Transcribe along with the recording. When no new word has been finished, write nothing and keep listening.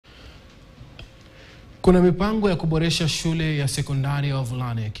Kuna mipango ya kuboresha shule ya sekondari ya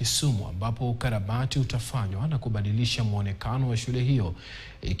wavulana ya Kisumu ambapo ukarabati utafanywa na kubadilisha muonekano wa shule hiyo,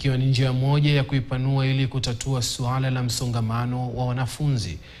 ikiwa ni njia moja ya kuipanua ili kutatua suala la msongamano wa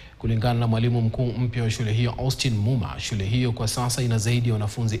wanafunzi. Kulingana na mwalimu mkuu mpya wa shule hiyo Austin Muma, shule hiyo kwa sasa ina zaidi ya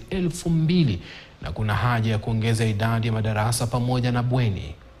wanafunzi 2,000 na kuna haja ya kuongeza idadi ya madarasa pamoja na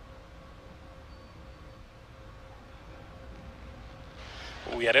bweni.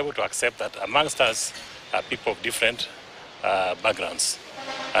 We are able to accept that amongst us are people of different backgrounds,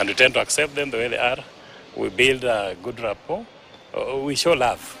 and we tend to accept them the way they are. We build a good rapport. We show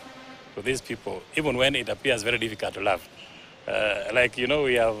love to these people, even when it appears very difficult to love.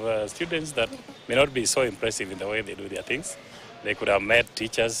 We have students that may not be so impressive in the way they do their things. They could have met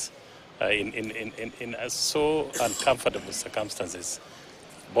teachers in so uncomfortable circumstances.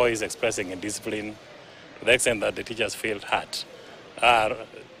 Boys expressing indiscipline to the extent that the teachers feel hurt. Are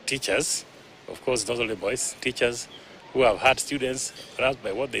teachers, of course not only boys, teachers who have hurt students perhaps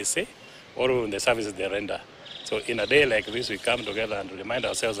by what they say or in the services they render. So in a day like this, we come together and remind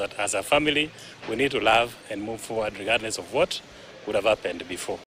ourselves that as a family, we need to love and move forward regardless of what would have happened before.